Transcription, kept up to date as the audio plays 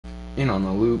In on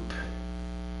the Loop,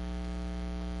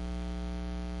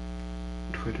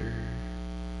 Twitter.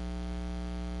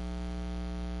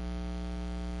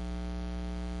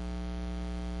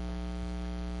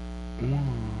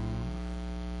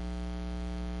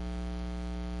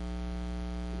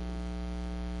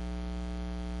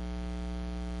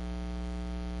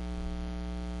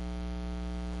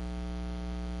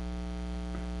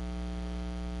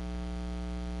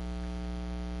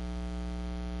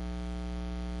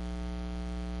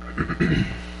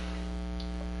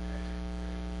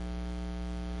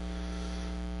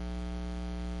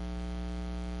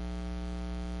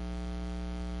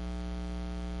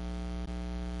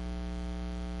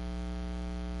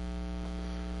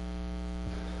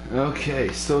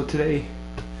 Okay, so today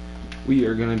we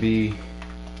are going to be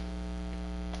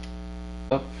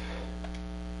up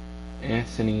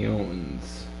Anthony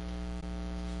Owens.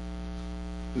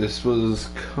 This was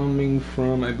coming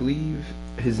from, I believe,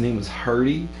 his name was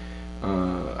Hardy.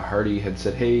 Hardy had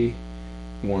said, hey,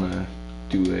 you want to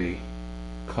do a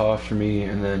Caw for me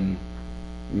and then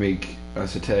make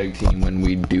us a tag team when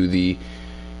we do the,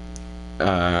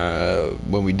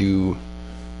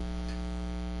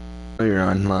 you're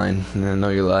online and I know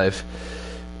you're live.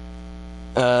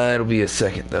 It'll be a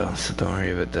second though, so don't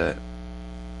worry about that.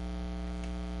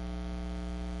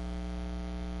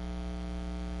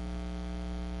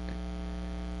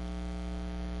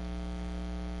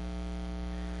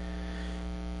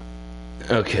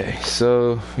 Okay,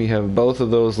 so we have both of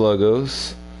those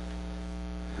logos.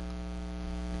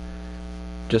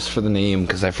 Just for the name,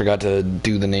 because I forgot to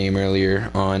do the name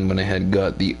earlier on when I had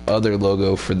got the other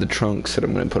logo for the trunks that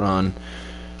I'm going to put on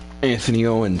Anthony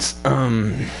Owens.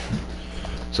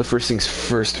 So first things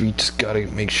first, we just got to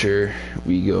make sure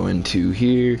we go into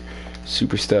here,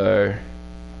 Superstar,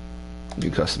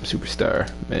 new custom Superstar,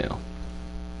 male.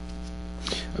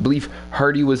 I believe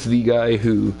Hardy was the guy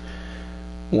who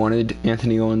wanted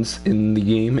Anthony Owens in the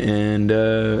game, and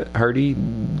Hardy,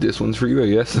 this one's for you, I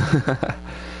guess.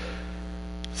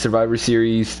 Survivor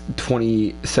Series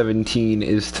 2017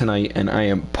 is tonight, and I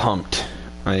am pumped.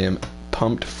 I am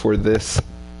pumped for this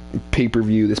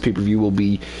pay-per-view. This pay-per-view will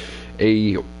be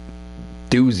a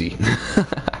doozy.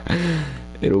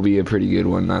 It'll be a pretty good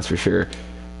one, that's for sure.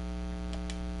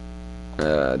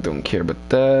 Don't care about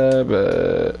that,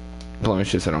 but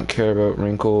blemishes I don't care about.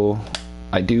 Wrinkle,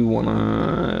 I do want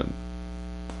to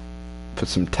put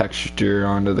some texture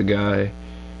onto the guy.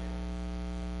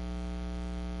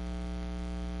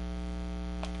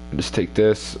 Just take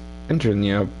this and turn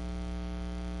the up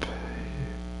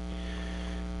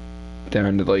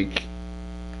down to like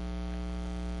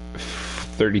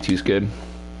 32 is good.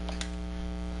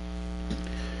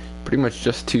 Pretty much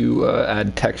just to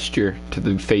add texture to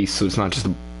the face, so it's not just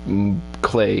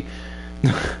clay.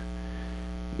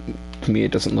 To me,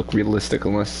 it doesn't look realistic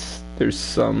unless there's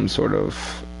some sort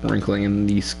of wrinkling in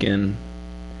the skin.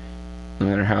 No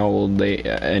matter how old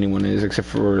anyone is, except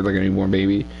for like a newborn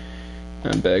baby.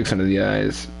 And bags under the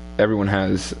eyes. Everyone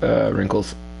has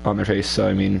wrinkles on their face, so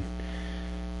I mean,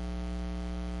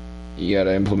 you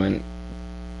gotta implement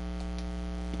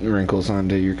wrinkles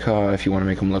onto your Caw if you want to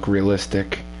make them look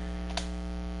realistic.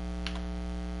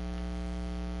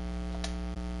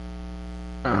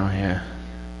 Oh yeah,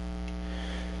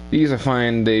 these I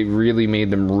find they really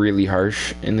made them really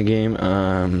harsh in the game.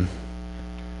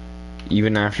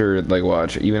 Even after, like,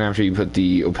 watch, even after you put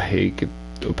the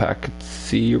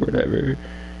opacacy or whatever,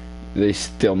 they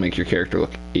still make your character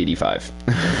look 85.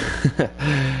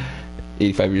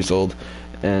 85 years old.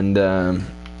 And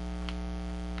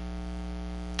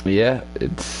yeah,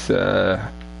 it's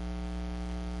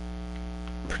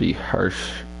pretty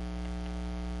harsh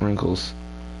wrinkles,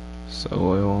 so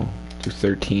I'll do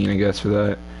 13 I guess for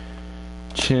that.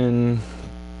 Chin,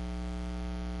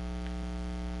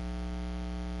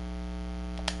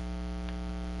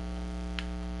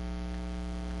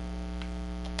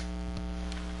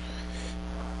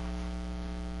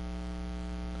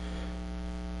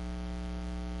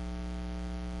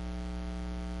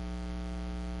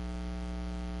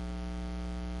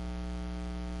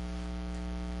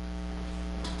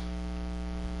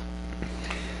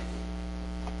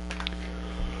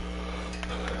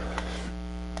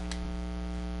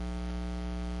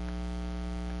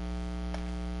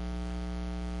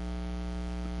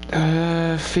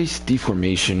 face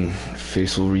deformation,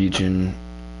 facial region.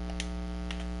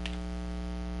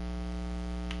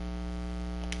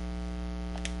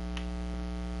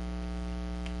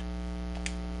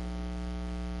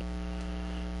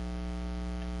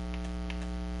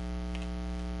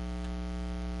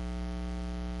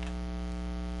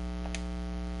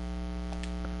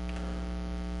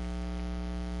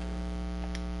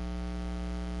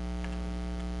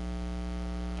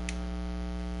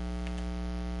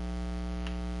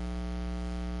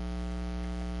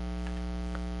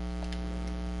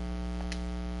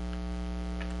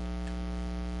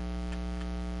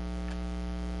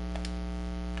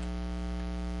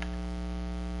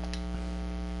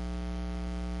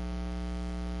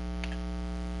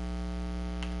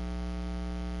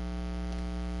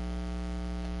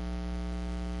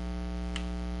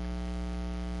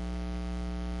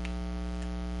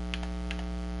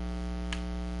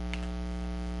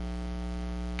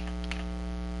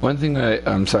 One thing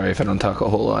I'm sorry if I don't talk a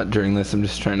whole lot during this. I'm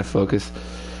just trying to focus.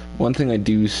 One thing I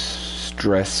do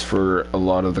stress for a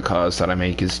lot of the cause that I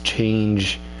make is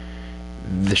change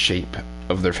the shape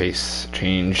of their face,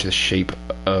 change the shape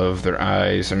of their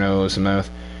eyes, their nose, and mouth.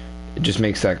 It just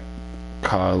makes that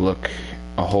caw look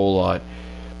a whole lot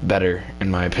better, in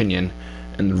my opinion.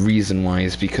 And the reason why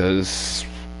is because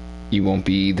you won't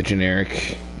be the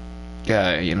generic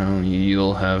guy, you know,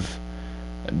 you'll have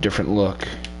a different look.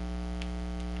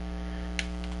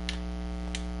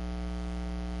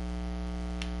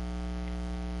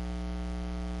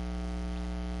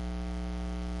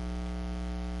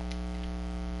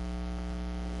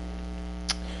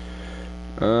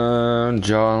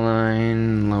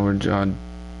 Jawline, lower jaw.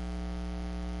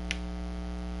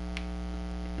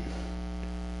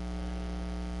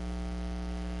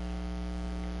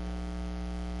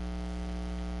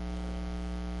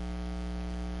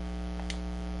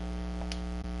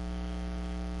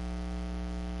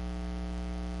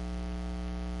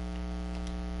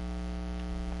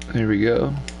 There we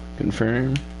go.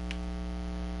 Confirm.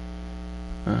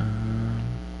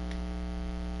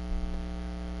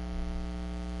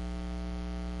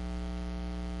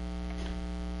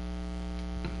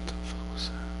 What the fuck was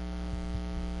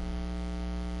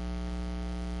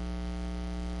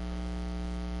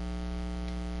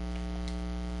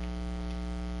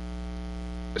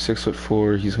that?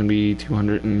 6'4". He's gonna be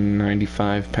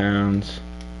 295 pounds.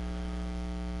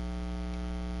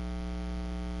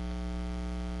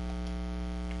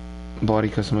 Body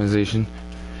customization.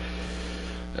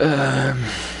 I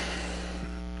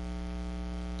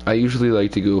usually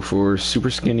like to go for super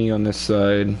skinny on this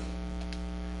side,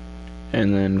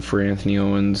 and then for Anthony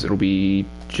Owens it'll be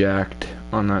jacked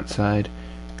on that side,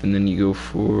 and then you go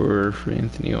for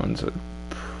Anthony Owens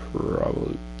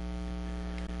probably,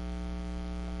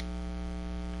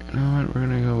 you know what, we're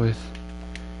gonna go with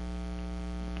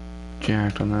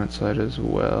jacked on that side as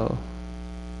well.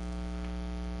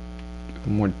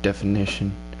 More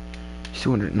definition. He's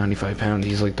 295 pounds.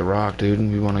 He's like The Rock, dude,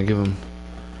 and we want to give him.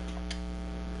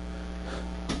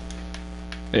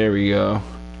 There we go.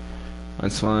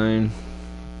 That's fine.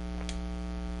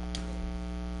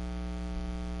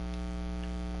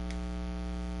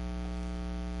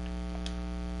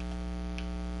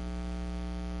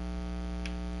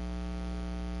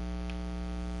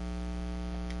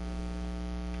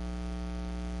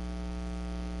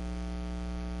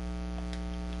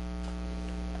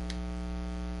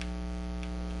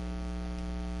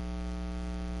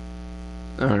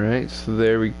 Alright, so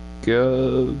there we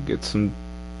go. Get some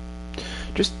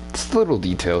just little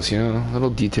details, you know,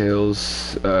 little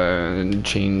details, and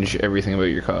change everything about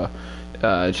your caw.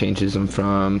 Changes them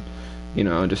from, you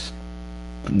know, just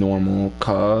normal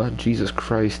caw, Jesus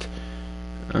Christ,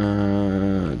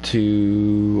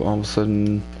 to all of a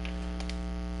sudden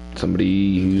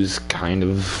somebody who's kind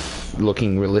of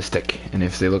looking realistic. And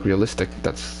if they look realistic,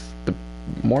 that's the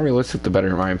more realistic, the better,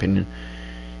 in my opinion.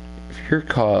 Your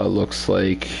caw looks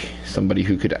like somebody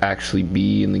who could actually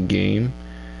be in the game,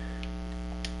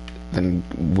 then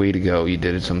way to go, you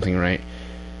did something right.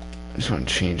 I just want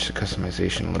to change the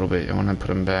customization a little bit. I want to put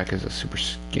him back as a super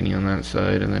skinny on that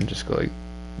side, and then just go like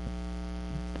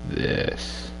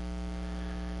this.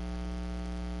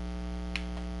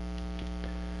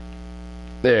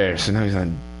 There, so now he's not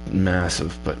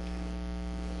massive, but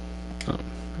oh,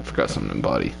 I forgot something in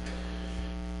body.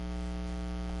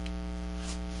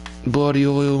 Body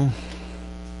oil.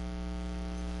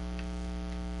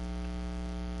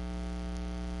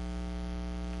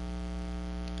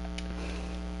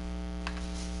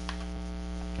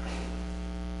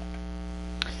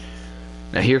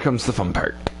 Now here comes the fun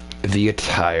part. The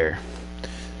attire.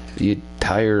 The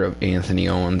attire of Anthony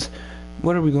Owens.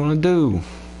 What are we gonna do?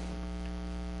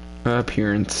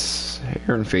 Appearance,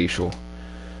 hair and facial.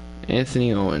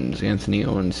 Anthony Owens. Anthony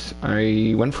Owens.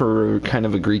 I went for kind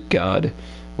of a Greek god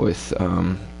with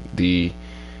the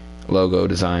logo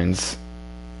designs,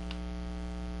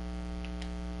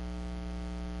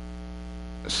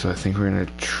 so I think we're gonna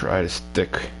try to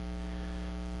stick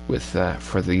with that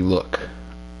for the look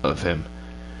of him.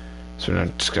 So we're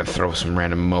not just gonna throw some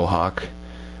random mohawk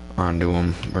onto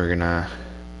him. We're gonna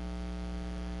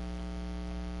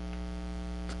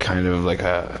kind of like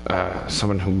a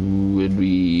someone who would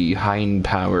be high in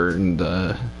power in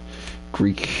the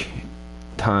Greek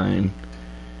time.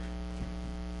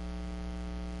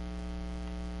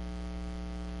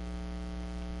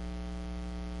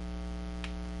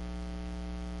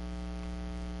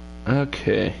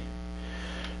 Okay,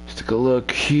 let's take a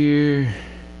look here.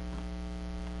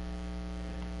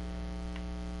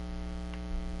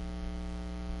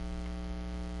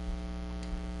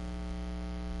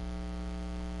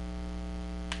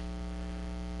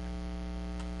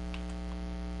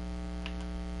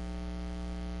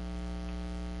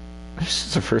 This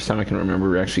is the first time I can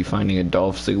remember actually finding a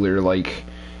Dolph Ziggler-like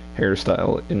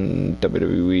hairstyle in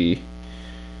WWE.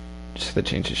 Just to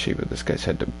change the shape of this guy's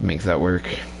head to make that work.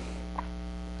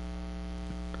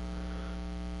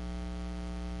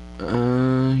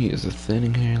 He has a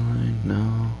thinning hairline.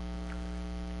 No.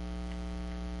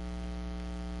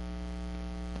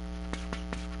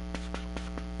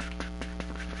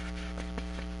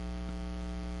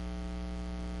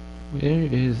 Where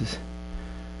is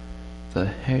the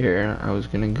hair I was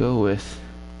gonna go with?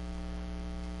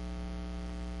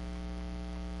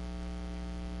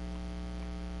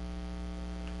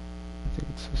 I think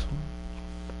it's this one.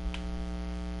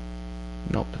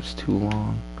 Nope, that's too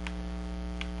long.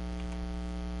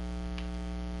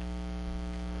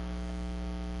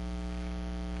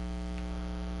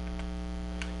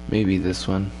 Maybe this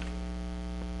one.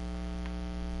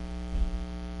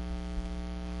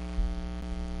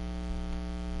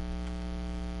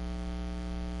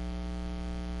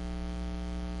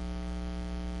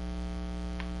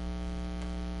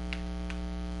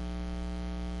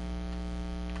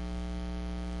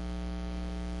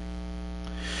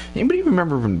 Anybody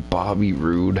remember when Bobby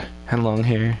Roode had long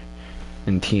hair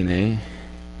in TNA?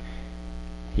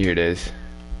 Here it is.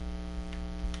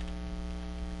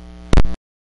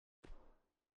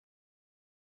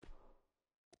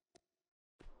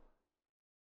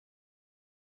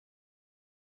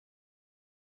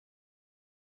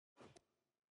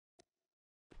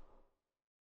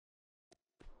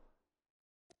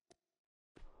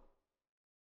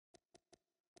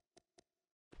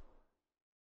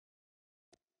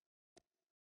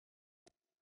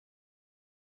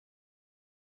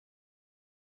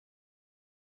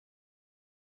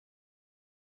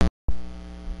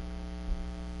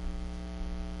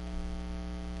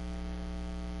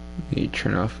 You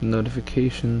turn off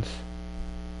notifications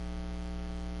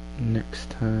next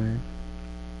time.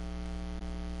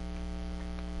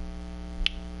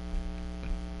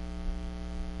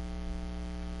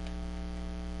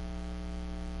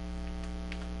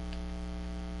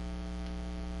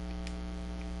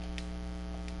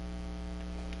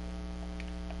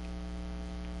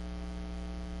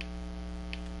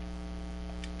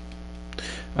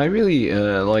 I really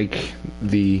like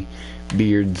the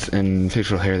beards and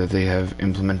facial hair that they have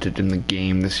implemented in the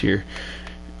game this year.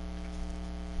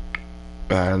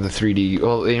 The 3D,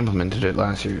 well, they implemented it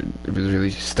last year. It was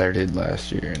really started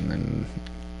last year and then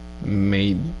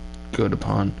made good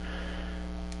upon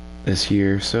this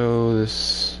year. So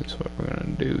this is what we're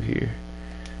gonna do here.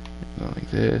 Go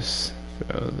like this,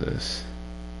 throw this.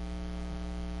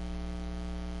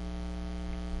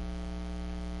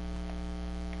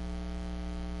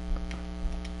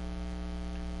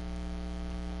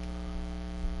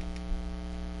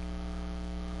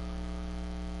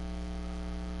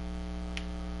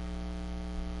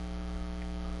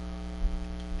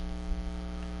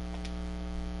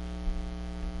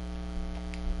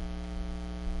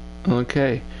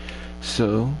 Okay,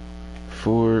 so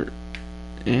for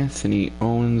Anthony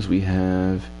Owens, we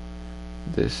have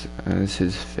this as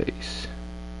his face.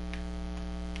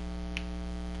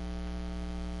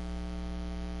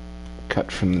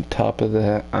 Cut from the top of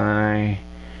that eye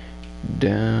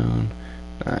down,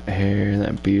 that hair,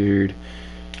 that beard.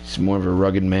 He's more of a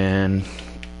rugged man.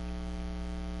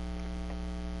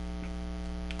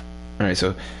 Alright,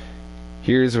 so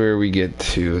here's where we get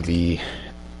to the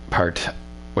part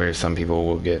where some people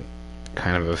will get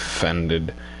kind of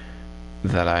offended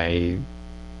that I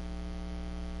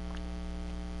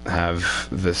have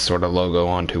this sort of logo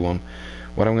onto them.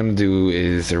 What I'm going to do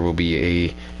is there will be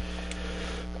a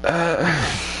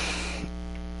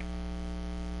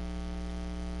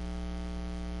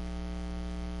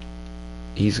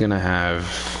he's going to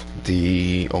have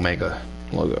the Omega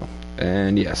logo.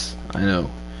 And yes, I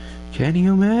know. Kenny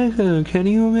Omega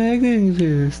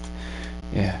exists.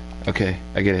 Yeah. Okay,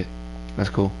 I get it.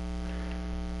 That's cool.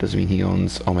 Doesn't mean he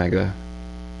owns Omega.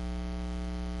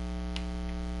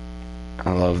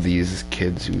 I love these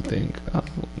kids who think, oh,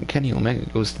 Kenny Omega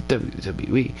goes to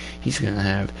WWE. He's gonna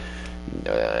have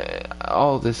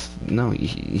all this. No,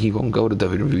 he won't go to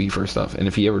WWE first off. And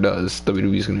if he ever does,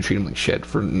 WWE is gonna treat him like shit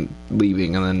for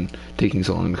leaving and then taking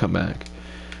so long to come back.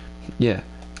 Yeah,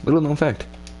 little known fact.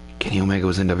 Kenny Omega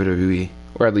was in WWE,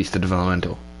 or at least the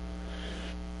developmental.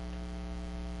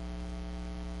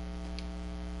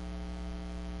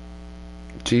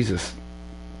 Jesus.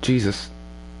 It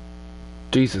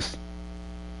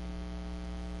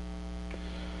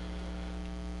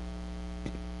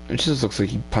just looks like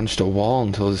he punched a wall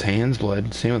until his hands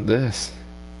bled. Same with this.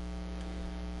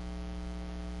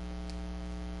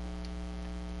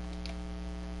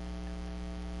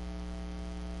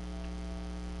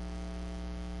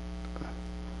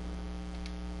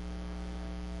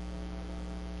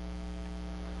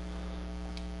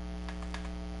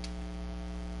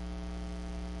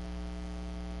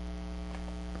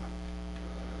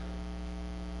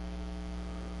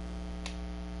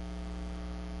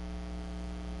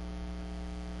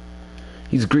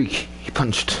 He's Greek. He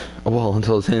punched a wall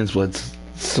until his hands bled,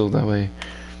 so that way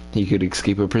he could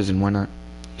escape a prison. Why not?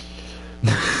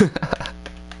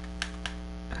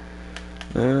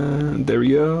 There we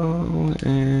go.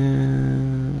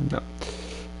 And no.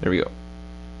 There we go.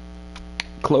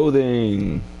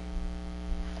 Clothing.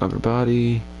 Upper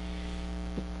body.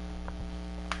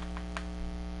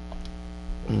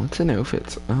 What's in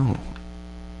outfits? Oh.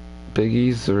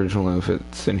 Biggie's original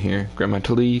outfits in here. Grandma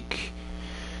Talik.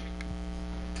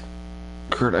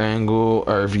 Kurt Angle.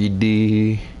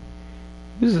 RVD.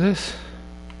 Who's this?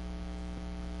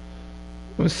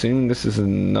 I'm assuming this is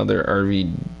another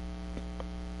RV.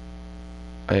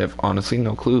 I have honestly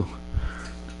no clue.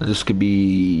 This could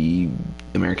be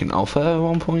American Alpha at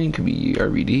one point. Could be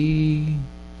RVD.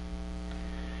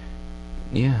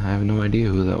 Yeah, I have no idea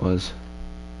who that was.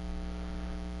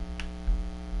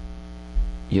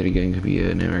 Yet again, could be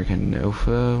an American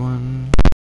Alpha one.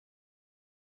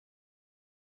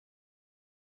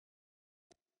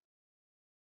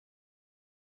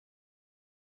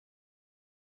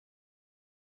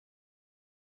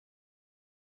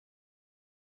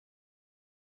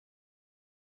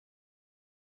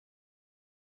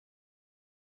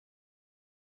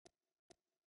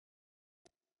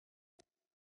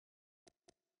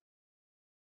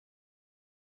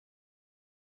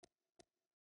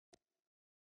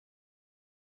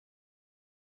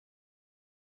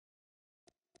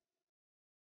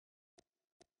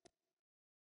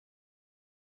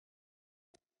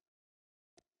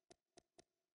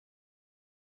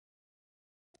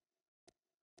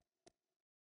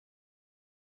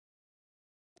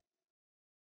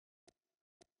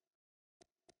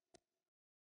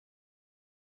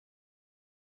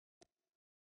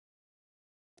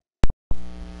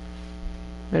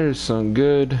 There's some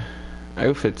good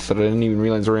outfits that I didn't even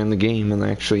realize were in the game, and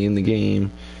actually in the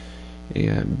game.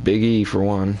 Yeah, Big E for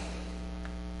one.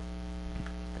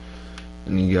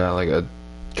 And you got like a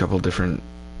couple different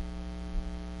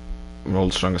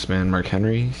World's Strongest Man Mark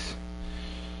Henrys.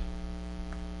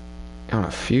 Got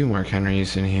a few Mark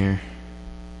Henrys in here.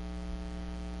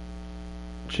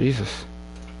 Jesus.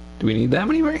 Do we need that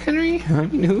many Mark Henry? I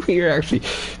mean, who here actually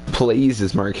plays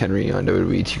as Mark Henry on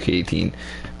WWE 2K18?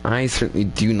 I certainly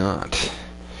do not.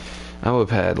 Elbow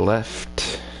pad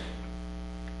left.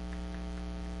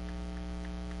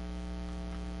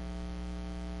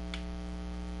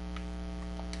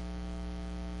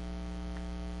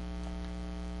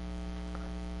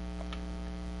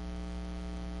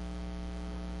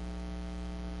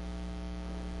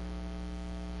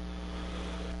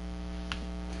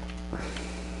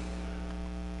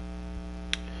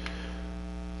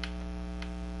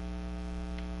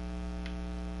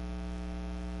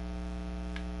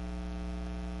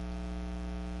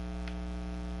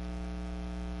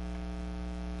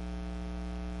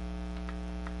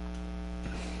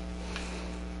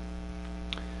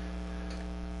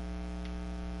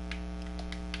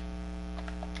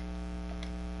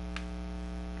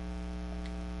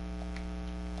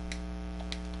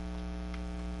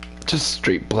 Just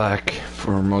straight black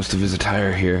for most of his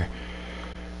attire here.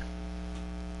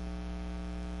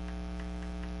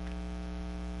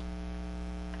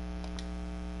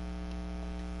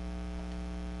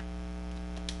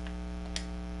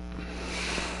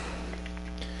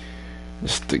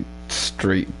 Just the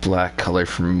straight black color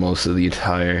for most of the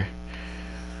attire.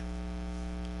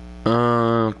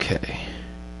 Okay.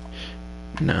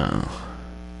 No.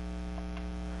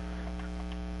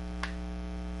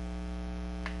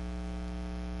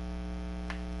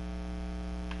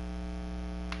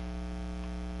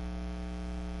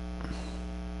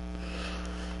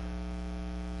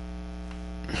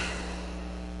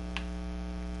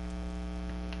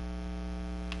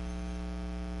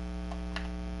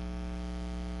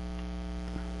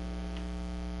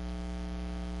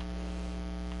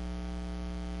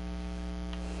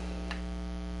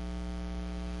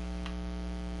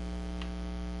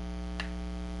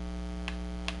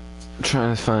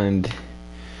 Trying to find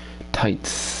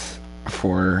tights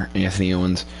for Anthony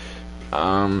Owens.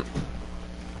 I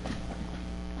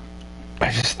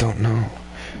just don't know.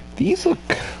 These look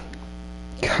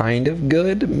kind of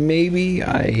good, maybe.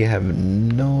 I have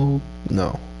no.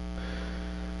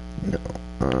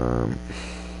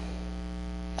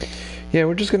 Yeah,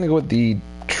 we're just gonna go with the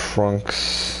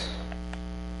trunks.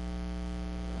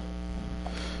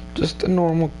 Just a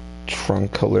normal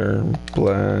trunk color,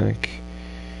 black.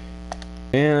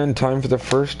 And time for the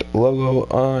first logo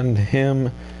on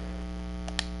him.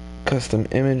 Custom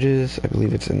images. I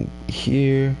believe it's in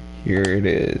here. Here it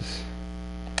is.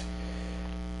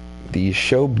 The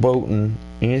Showboatin'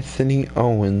 Anthony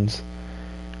Owens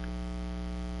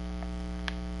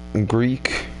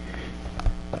Greek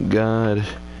god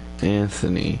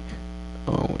Anthony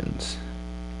Owens.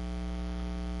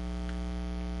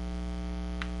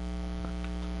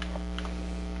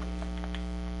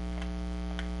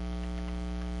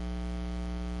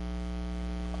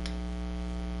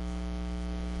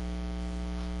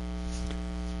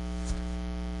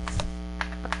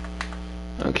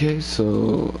 Okay,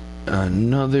 so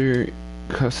another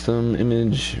custom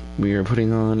image we are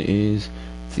putting on is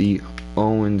the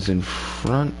Owens in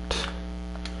front.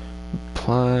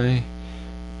 Apply.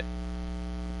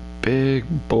 Big,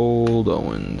 bold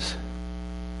Owens.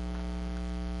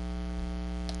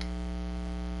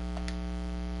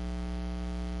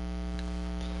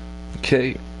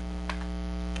 Okay.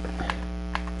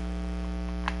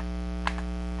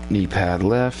 Knee pad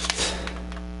left.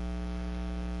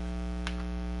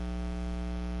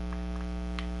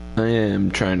 I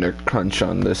am trying to crunch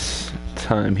on this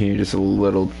time here just a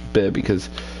little bit because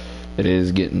it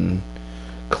is getting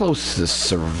close to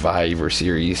Survivor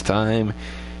Series time.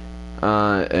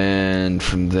 And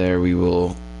from there we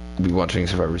will be watching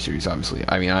Survivor Series, obviously.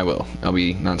 I mean, I will. I'll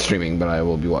be not streaming, but I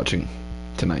will be watching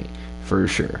tonight for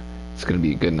sure. It's going to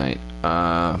be a good night.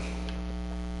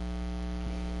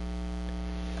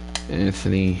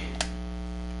 Anthony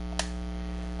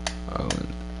Owens.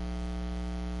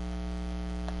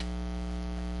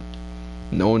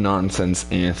 No nonsense,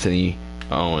 Anthony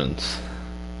Owens.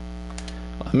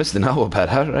 I missed an elbow pad.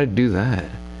 How did I do that?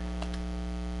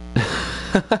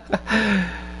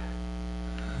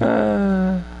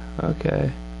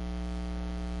 Okay.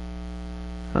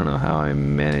 I don't know how I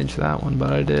managed that one,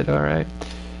 but I did. Alright.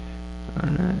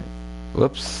 Alright.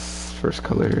 Whoops. First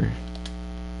color.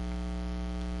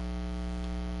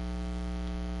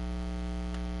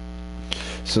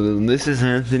 So this is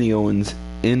Anthony Owens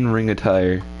in ring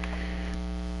attire.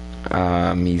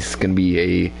 He's gonna be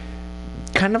a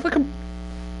kind of like a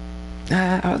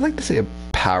I would like to say a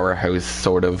powerhouse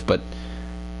sort of, but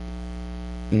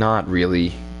not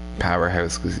really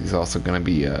powerhouse because he's also gonna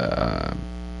be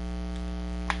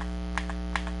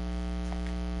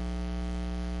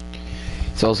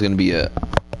he's also gonna be a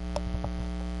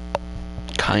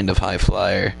kind of high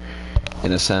flyer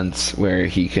in a sense where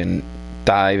he can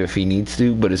dive if he needs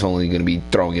to, but it's only gonna be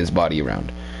throwing his body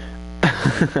around.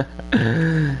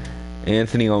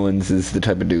 Anthony Owens is the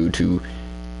type of dude to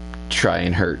try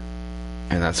and hurt,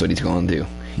 and that's what he's going to do.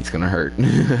 He's going to hurt.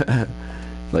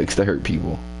 Likes to hurt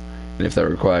people, and if that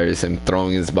requires him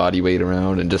throwing his body weight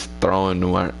around and just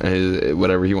throwing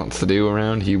whatever he wants to do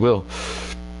around, he will.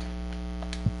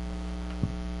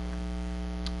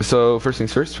 So first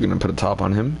things first, we're going to put a top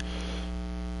on him.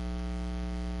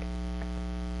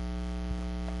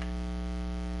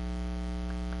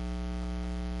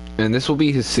 And this will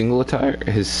be his single attire,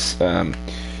 his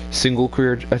single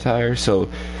career attire. So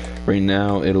right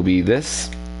now it'll be this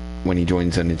when he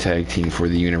joins a new tag team for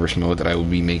the Universe mode that I will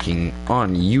be making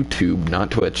on YouTube,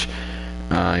 not Twitch.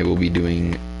 I will be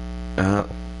doing a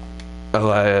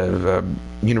live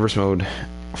Universe mode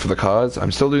for the cause.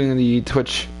 I'm still doing the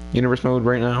Twitch Universe mode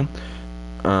right now.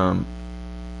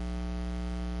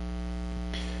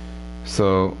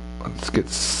 So let's get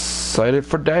excited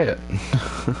for that.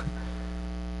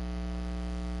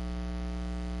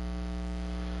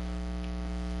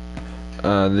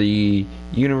 The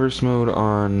Universe mode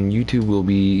on YouTube will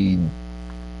be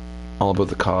all about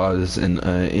the cause and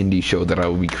indie show that I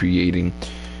will be creating.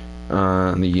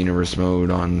 The Universe mode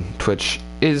on Twitch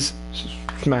is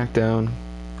SmackDown,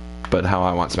 but how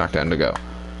I want SmackDown to go,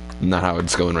 not how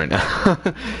it's going right now.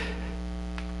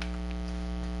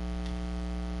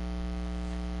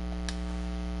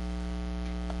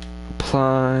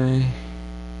 Apply.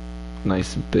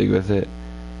 Nice and big with it.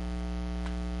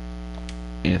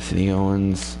 Anthony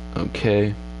Owens,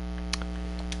 okay.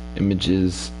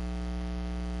 Images.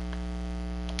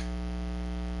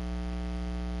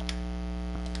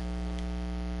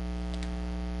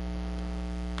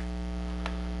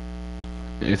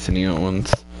 Anthony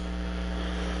Owens.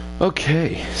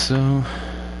 Okay, so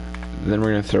then we're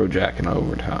gonna throw Jack in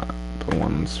over top. The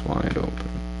one's wide open.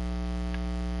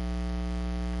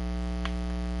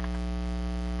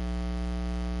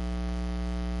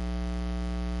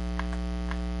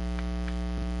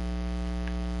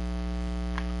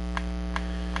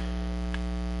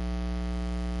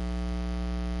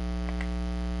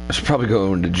 I should probably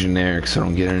go into generic so I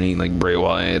don't get any like Bray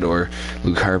Wyatt or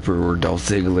Luke Harper or Dolph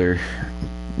Ziggler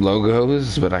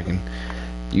logos, but I can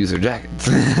use their jackets.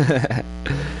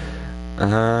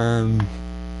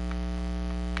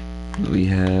 We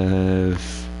have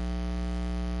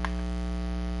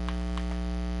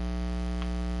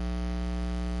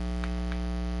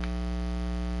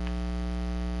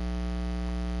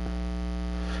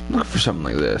Look for something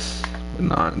like this, but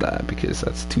not that because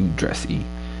that's too dressy.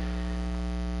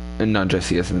 And not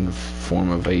dressy as in the form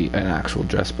of an actual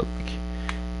dress, but like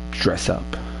dress up,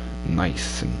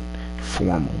 nice and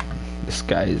formal. This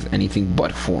guy is anything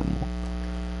but formal.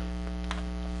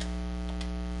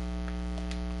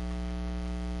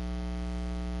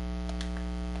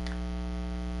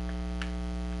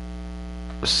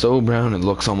 So brown it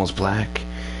looks almost black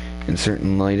in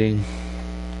certain lighting.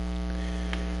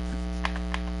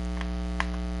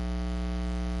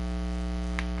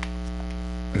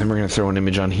 And then we're going to throw an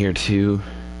image on here too.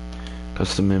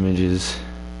 Custom images.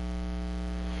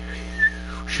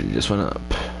 Should have just went up.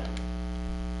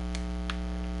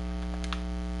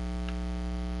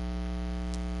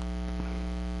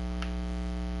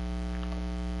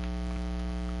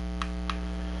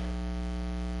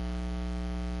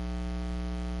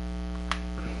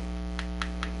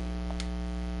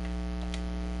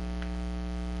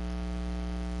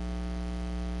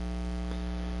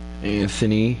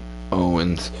 Anthony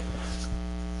Owens.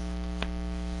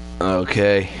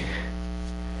 Okay.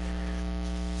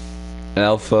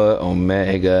 Alpha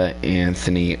Omega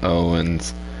Anthony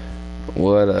Owens.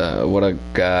 What a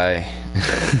guy.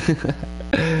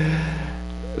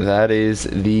 That is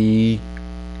the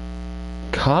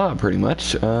Caw pretty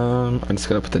much. I just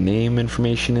gotta put the name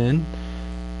information in.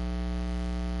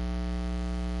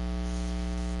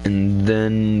 And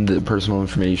then the personal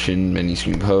information, menu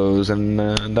screen pose, and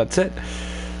that's it.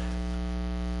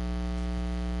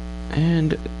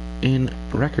 And in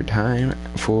record time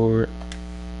for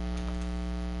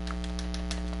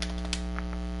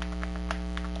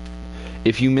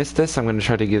if you missed this, I'm going to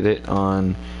try to get it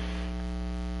on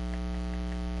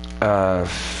I'm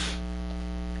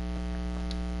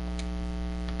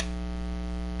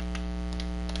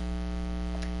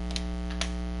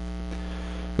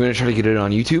going to try to get it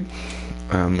on YouTube.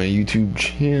 My YouTube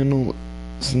channel's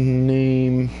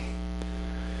name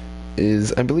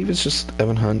is, I believe it's just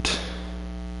Evan Hunt.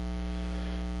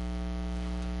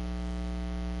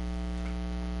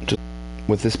 Just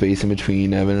with the space in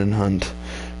between Evan and Hunt.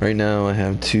 Right now I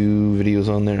have 2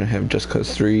 videos on there. I have Just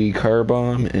Cause 3 Car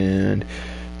Bomb and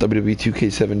WWE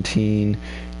 2K17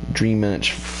 Dream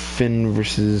Match Finn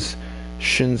versus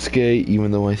Shinsuke,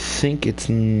 even though I think it's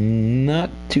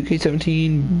not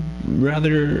 2K17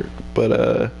 rather,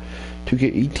 but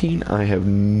 2K18, I have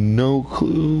no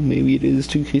clue. Maybe it is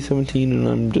 2K17 and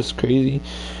I'm just crazy.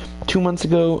 2 months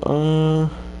ago,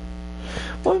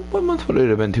 what month would it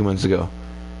have been 2 months ago?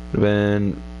 It would have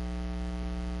been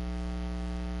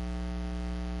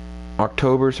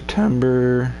October,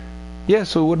 September. Yeah,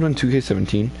 so it would have been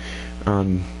 2K17.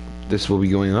 This will be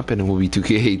going up and it will be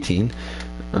 2K18.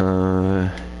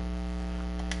 I'm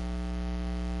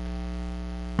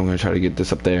gonna try to get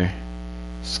this up there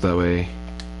so that way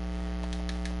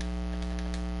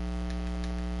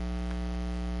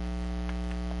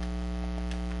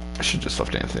I should just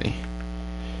left Anthony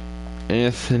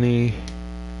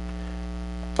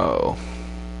oh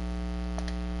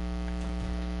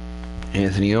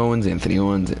Anthony Owens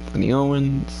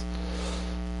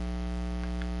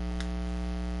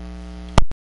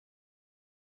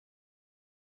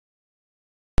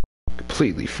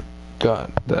completely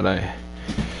forgot that I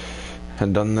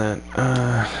had done that.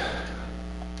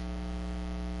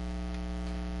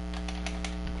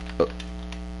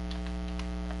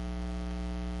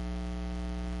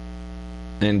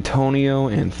 Anthony,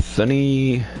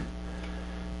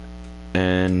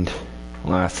 and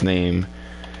last name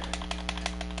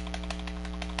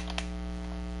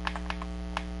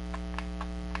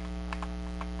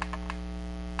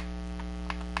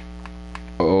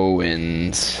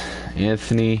Owens.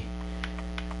 Anthony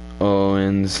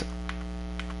Owens,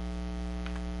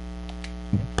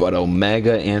 but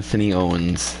Omega Anthony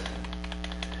Owens.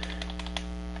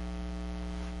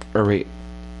 Or wait,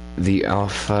 the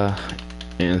Alpha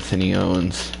Anthony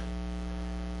Owens.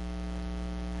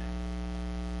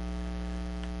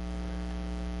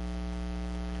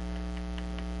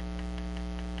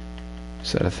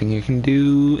 Is that a thing you can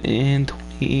do?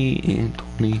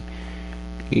 Anthony.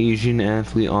 Asian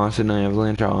athlete, Austin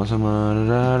Avalanche, awesome.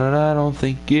 I don't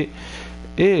think it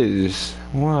is.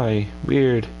 Why?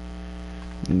 Weird.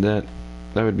 That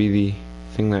would be the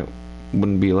thing that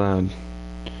wouldn't be allowed.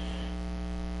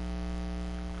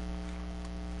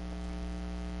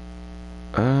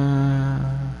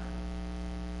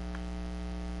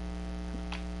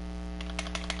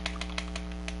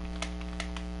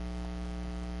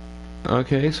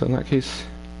 Okay, so in that case,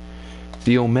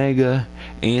 the Omega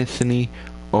Anthony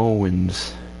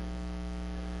Owens.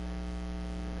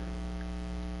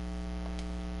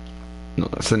 No,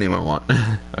 that's the name I want.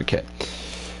 Okay.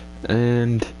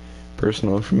 And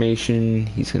Personal information.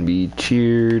 He's going to be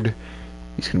cheered.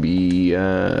 He's going to be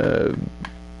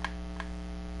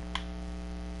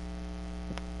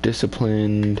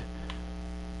disciplined,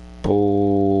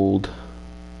 bold,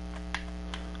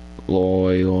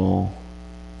 loyal,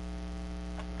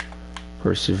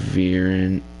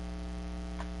 perseverant,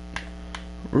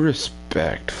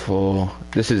 respectful.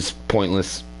 This is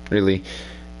pointless, really.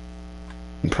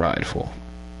 And prideful.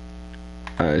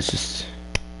 It's just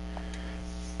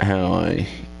how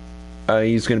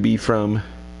he's gonna be from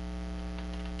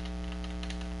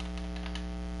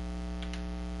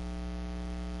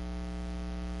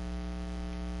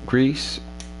Greece.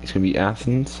 He's gonna be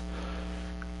Athens.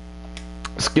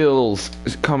 Skills: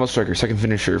 combo striker, second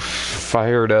finisher,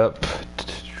 fired up,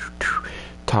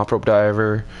 top rope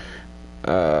diver,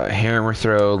 hammer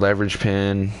throw, leverage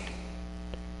pin.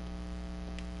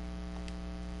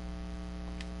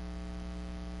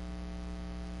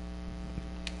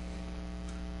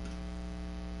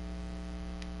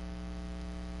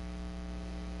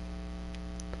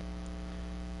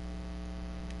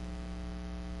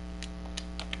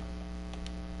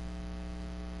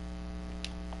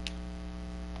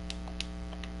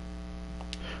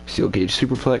 Steel cage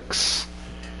superplex,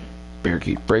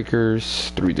 barricade breakers,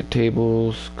 through the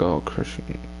tables, skull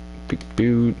crushing, big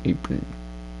boot, apron,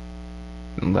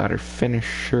 ladder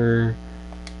finisher,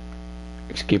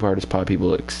 escape artist, pop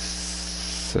people,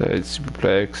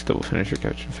 superplex, double finisher,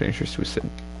 catch and finisher, suicide,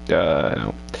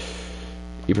 no,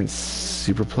 apron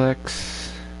superplex.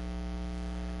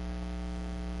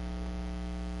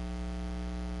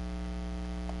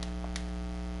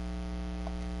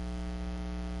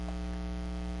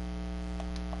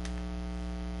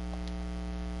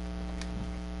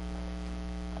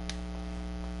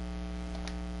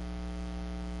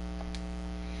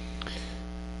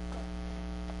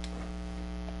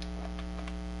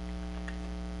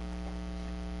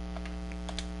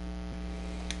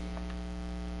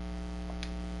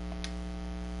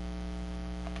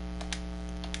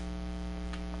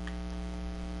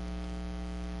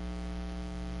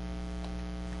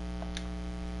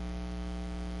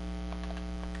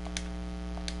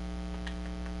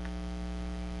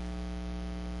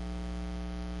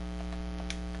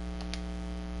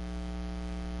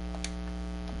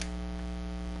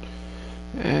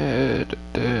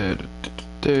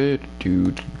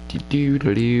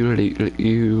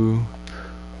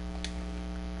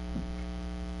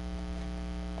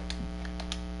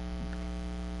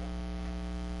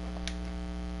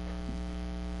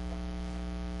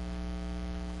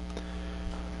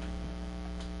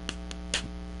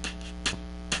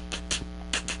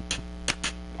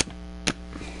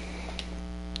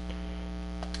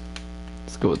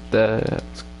 Let's go with that.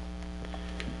 Let's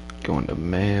go into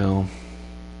mail.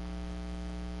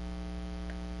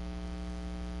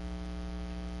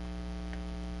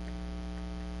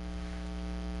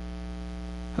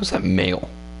 How's that male?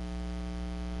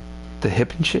 The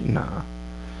hip and shit? Nah.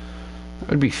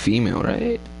 That would be female,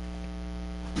 right?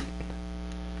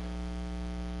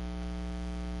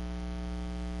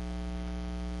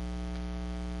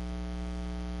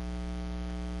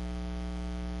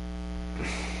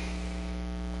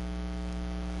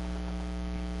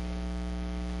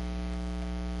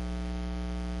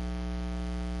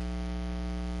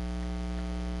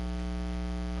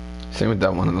 Same with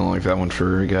that one. I don't like that one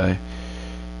for a guy.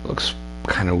 Looks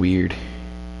kind of weird.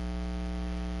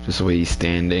 Just the way he's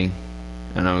standing.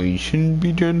 I know you shouldn't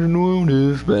be gender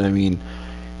normative, but I mean,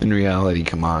 in reality,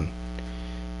 come on.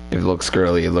 If it looks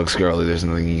girly, it looks girly. There's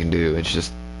nothing you can do. It's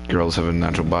just girls have a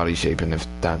natural body shape, and if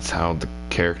that's how the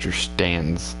character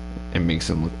stands, it makes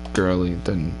them look girly,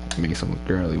 then it makes them look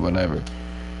girly, whatever.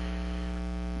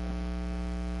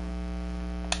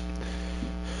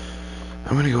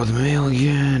 I'm gonna go with the male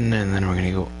again, and then we're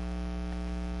gonna go.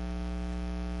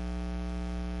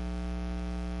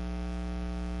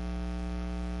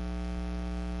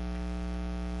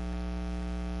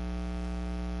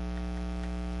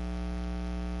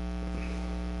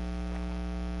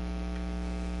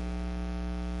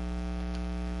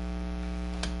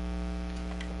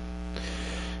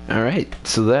 Alright,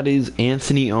 so that is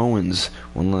Anthony Owens.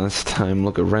 One last time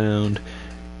look around.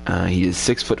 He is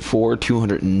 6'4",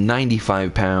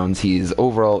 295 pounds. He is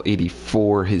overall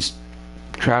 84. His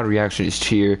crowd reaction is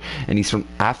cheer, and he's from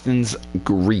Athens,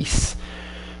 Greece.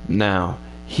 Now,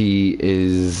 he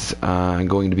is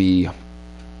going to be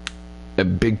a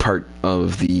big part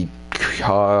of the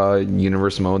Caw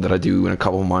universe mode that I do in a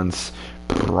couple months,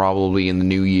 probably in the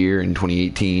new year in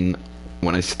 2018.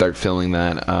 When I start filming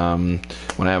that,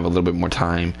 when I have a little bit more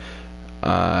time,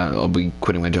 I'll be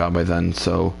quitting my job by then,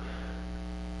 so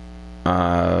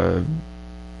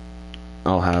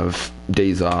I'll have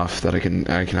days off that I can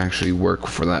actually work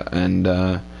for that, and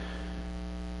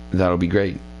that'll be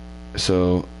great.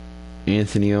 So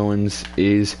Anthony Owens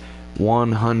is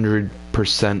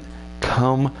 100%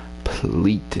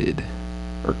 completed.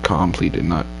 Or completed,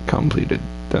 not completed.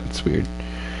 That's weird.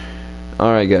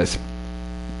 Alright, guys.